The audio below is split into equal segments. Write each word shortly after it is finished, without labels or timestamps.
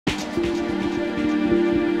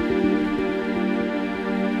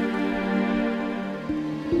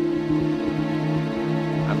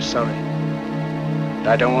sorry. But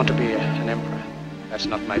I don't want to be an emperor. That's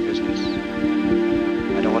not my business.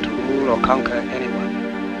 I don't want to rule or conquer anyone.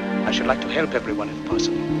 I should like to help everyone if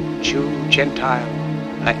possible. Jew, Gentile,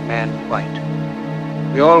 black man, white.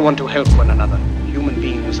 We all want to help one another. Human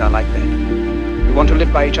beings are like that. We want to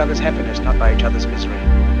live by each other's happiness, not by each other's misery.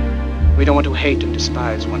 We don't want to hate and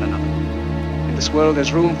despise one another. In this world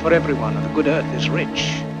there's room for everyone, and the good earth is rich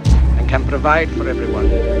and can provide for everyone.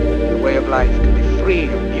 The way of life can be free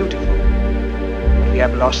and beautiful. But we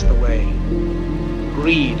have lost the way.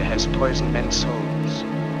 Greed has poisoned men's souls,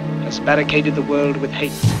 has barricaded the world with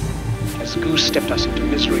hate, has goose-stepped us into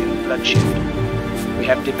misery and bloodshed. We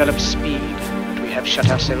have developed speed, but we have shut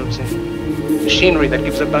ourselves in. Machinery that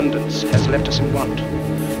gives abundance has left us in want.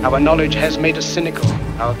 Our knowledge has made us cynical,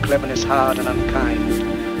 our cleverness hard and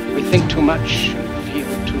unkind. We think too much and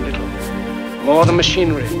feel too little. More than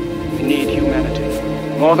machinery, we need humanity.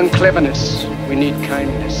 More than cleverness, we need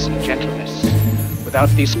kindness and gentleness. Without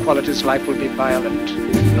these qualities, life will be violent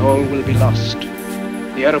and all will be lost.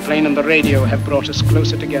 The aeroplane and the radio have brought us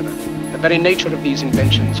closer together. The very nature of these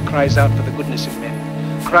inventions cries out for the goodness in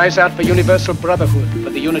men, cries out for universal brotherhood, for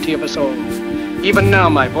the unity of us all. Even now,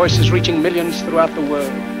 my voice is reaching millions throughout the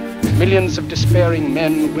world. Millions of despairing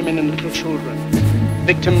men, women, and little children,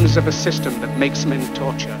 victims of a system that makes men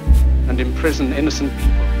torture and imprison innocent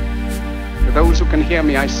people. To those who can hear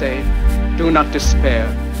me, I say, do not despair.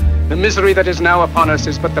 The misery that is now upon us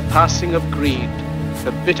is but the passing of greed,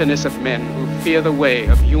 the bitterness of men who fear the way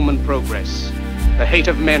of human progress. The hate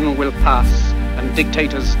of men will pass, and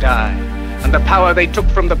dictators die, and the power they took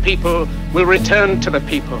from the people will return to the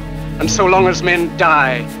people. And so long as men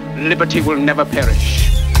die, liberty will never perish.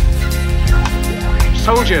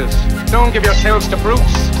 Soldiers, don't give yourselves to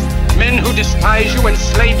brutes, men who despise you,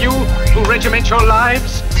 enslave you, who regiment your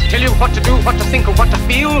lives, tell you what to do, what to think, or what to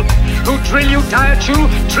feel, who drill you, diet you,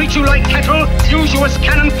 treat you like cattle, use you as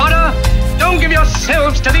cannon fodder. Don't give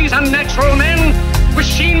yourselves to these unnatural men,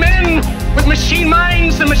 machine men, with machine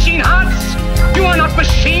minds and machine hearts. You are not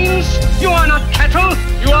machines, you are not cattle,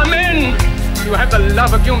 you are men. You have the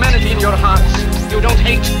love of humanity in your hearts. You don't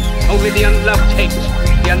hate, only the unloved hate,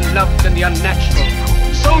 the unloved and the unnatural.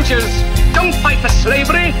 Soldiers, don't fight for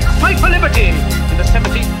slavery, fight for liberty. In the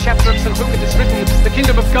 17th chapter of St. Luke it is written, the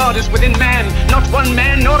kingdom of God is within man, not one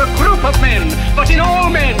man nor a group of men, but in all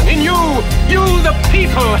men, in you. You, the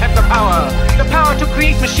people, have the power to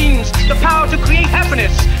create machines, the power to create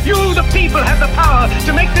happiness. You, the people, have the power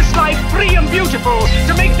to make this life free and beautiful,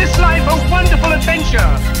 to make this life a wonderful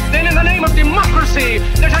adventure. Then in the name of democracy,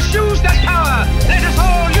 let us use that power. Let us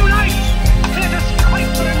all unite. Let us fight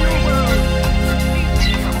for a new world.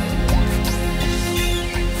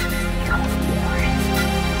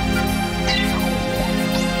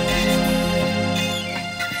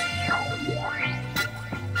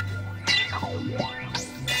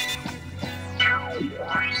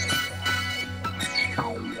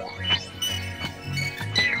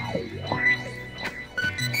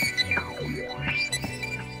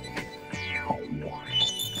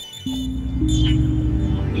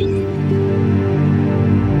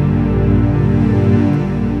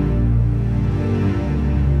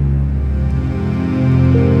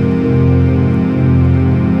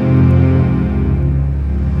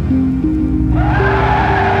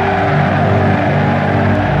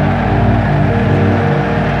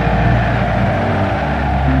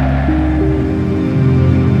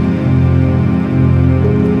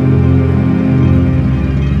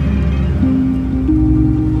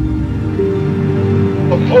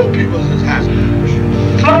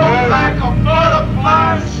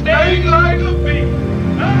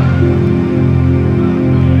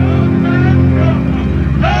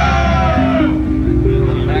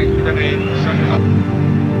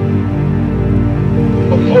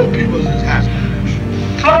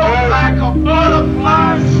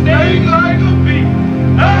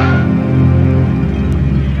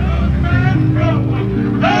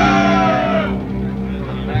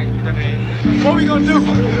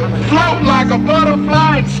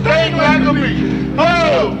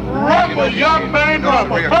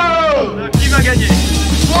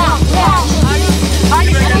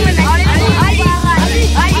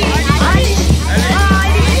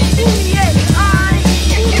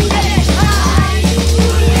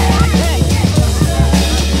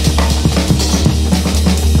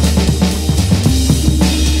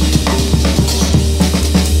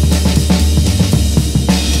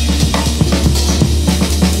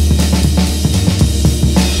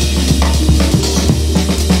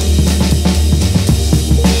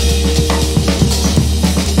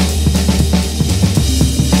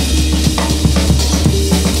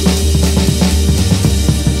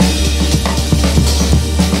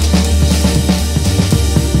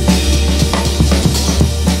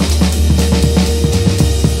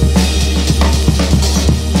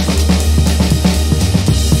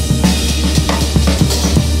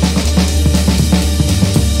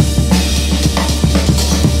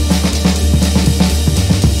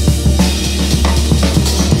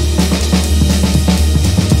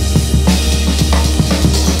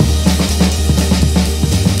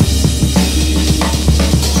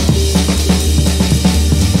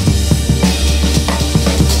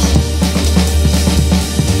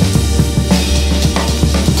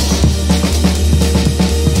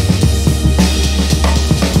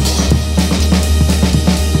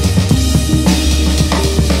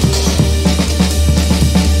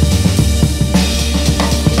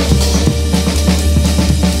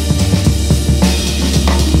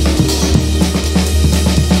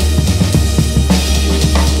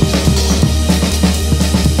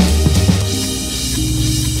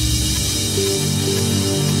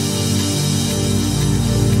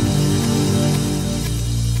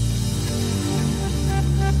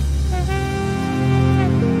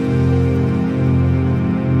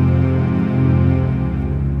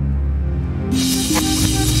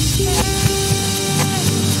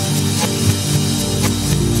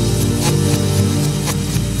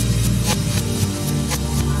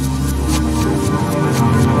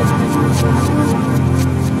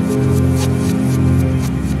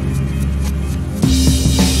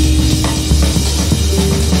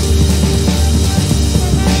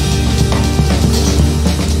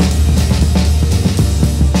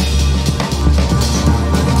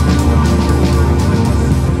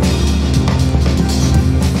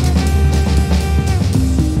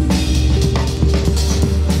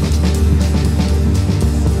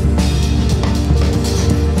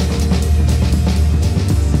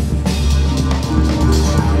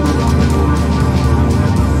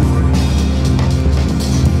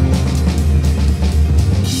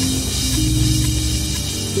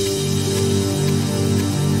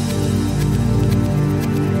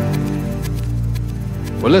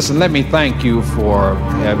 Well, listen, let me thank you for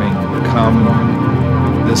having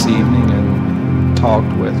come this evening and talked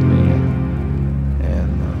with me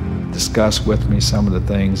and discussed with me some of the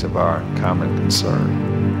things of our common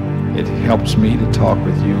concern. It helps me to talk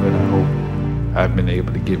with you, and I hope I've been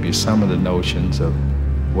able to give you some of the notions of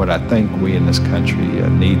what I think we in this country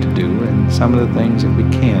need to do, and some of the things that we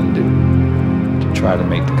can do to try to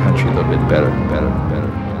make the country a little bit better and better and better.